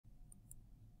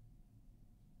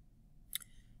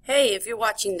Hey, if you're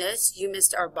watching this, you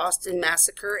missed our Boston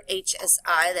Massacre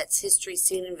HSI, that's History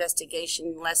Scene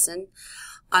Investigation lesson,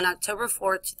 on October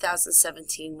 4th,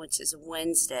 2017, which is a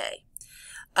Wednesday.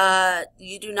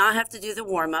 You do not have to do the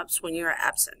warm-ups when you're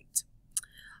absent.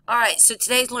 Alright, so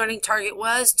today's learning target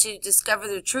was to discover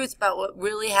the truth about what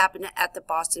really happened at the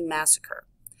Boston Massacre.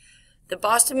 The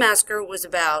Boston Massacre was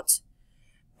about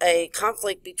a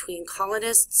conflict between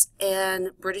colonists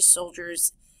and British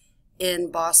soldiers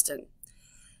in Boston.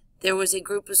 There was a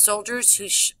group of soldiers who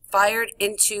fired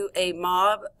into a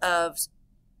mob of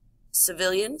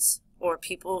civilians or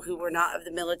people who were not of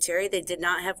the military. They did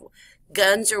not have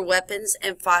guns or weapons,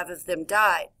 and 5 of them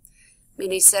died.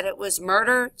 Many said it was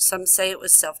murder. Some say it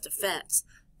was self-defense.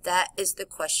 That is the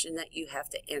question that you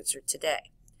have to answer today.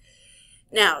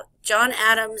 Now, John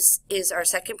Adams is our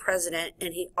second president,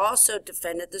 and he also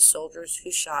defended the soldiers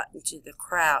who shot into the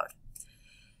crowd.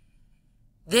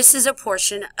 This is a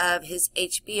portion of his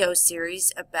HBO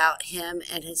series about him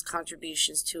and his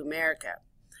contributions to America.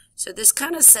 So this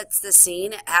kind of sets the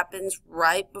scene. It happens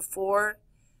right before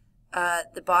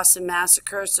the Boston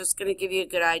Massacre, so it's going to give you a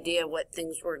good idea of what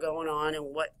things were going on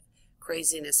and what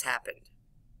craziness happened.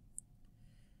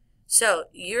 So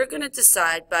you're going to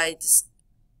decide by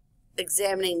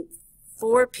examining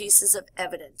 4 pieces of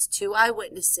evidence: 2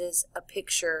 eyewitnesses, a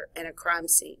picture, and a crime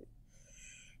scene.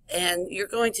 And you're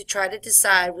going to try to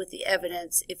decide with the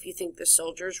evidence if you think the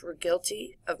soldiers were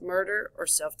guilty of murder or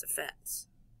self-defense.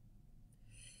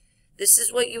 This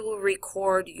is what you will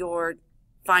record your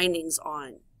findings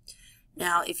on.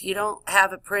 Now, if you don't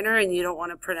have a printer and you don't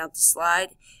want to print out the slide,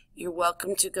 you're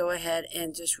welcome to go ahead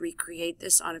and just recreate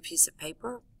this on a piece of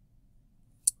paper.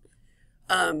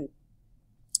 On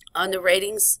the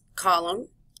ratings column,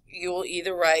 you will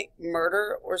either write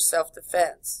murder or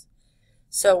self-defense.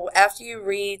 So after you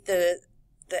read the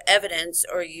evidence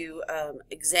or you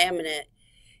examine it,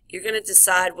 you're going to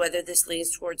decide whether this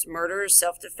leans towards murder or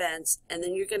self-defense, and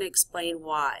then you're going to explain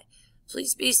why.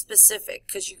 Please be specific,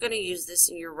 because you're going to use this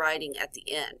in your writing at the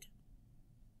end.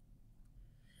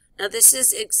 Now this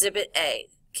is Exhibit A.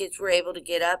 Kids were able to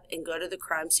get up and go to the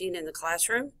crime scene in the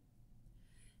classroom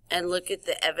and look at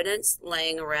the evidence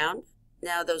laying around.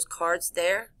 Now those cards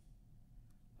there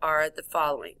are the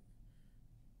following.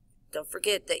 Don't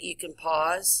forget that you can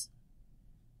pause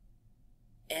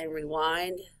and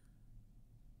rewind,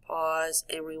 pause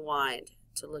and rewind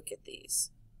to look at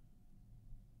these.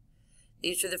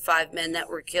 These are the 5 men that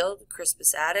were killed: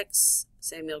 Crispus Attucks,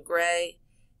 Samuel Gray,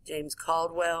 James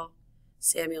Caldwell,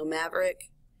 Samuel Maverick,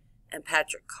 and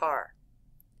Patrick Carr.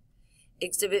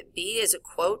 Exhibit B is a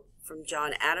quote from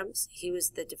John Adams. He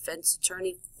was the defense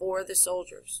attorney for the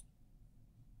soldiers.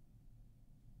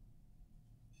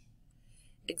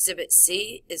 Exhibit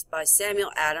C is by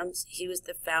Samuel Adams. He was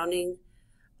the founding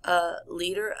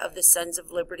leader of the Sons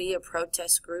of Liberty, a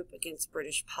protest group against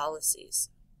British policies.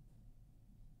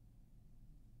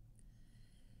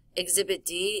 Exhibit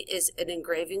D is an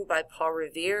engraving by Paul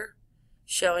Revere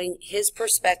showing his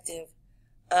perspective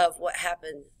of what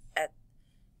happened at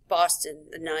Boston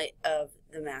the night of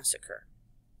the massacre.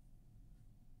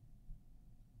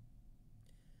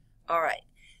 All right,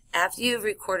 after you've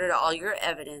recorded all your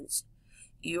evidence,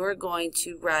 you are going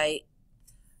to write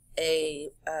a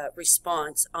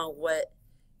response on what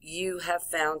you have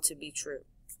found to be true.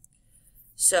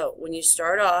 So when you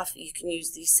start off, you can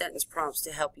use these sentence prompts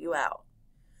to help you out.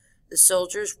 The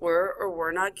soldiers were or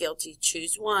were not guilty.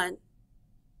 Choose one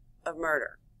of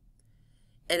murder.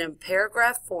 And in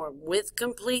paragraph form with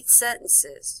complete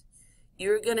sentences,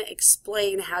 you're going to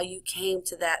explain how you came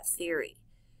to that theory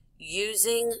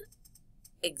using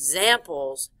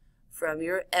examples from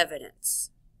your evidence.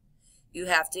 You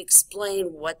have to explain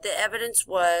what the evidence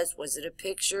was. Was it a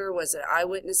picture? Was it an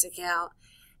eyewitness account?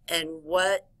 And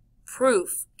what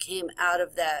proof came out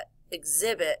of that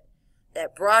exhibit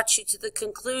that brought you to the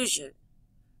conclusion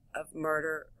of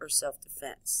murder or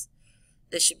self-defense.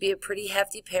 This should be a pretty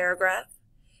hefty paragraph.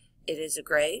 It is a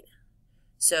grade.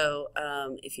 So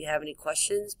if you have any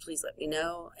questions, please let me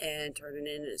know and turn it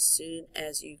in as soon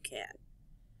as you can.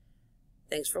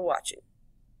 Thanks for watching.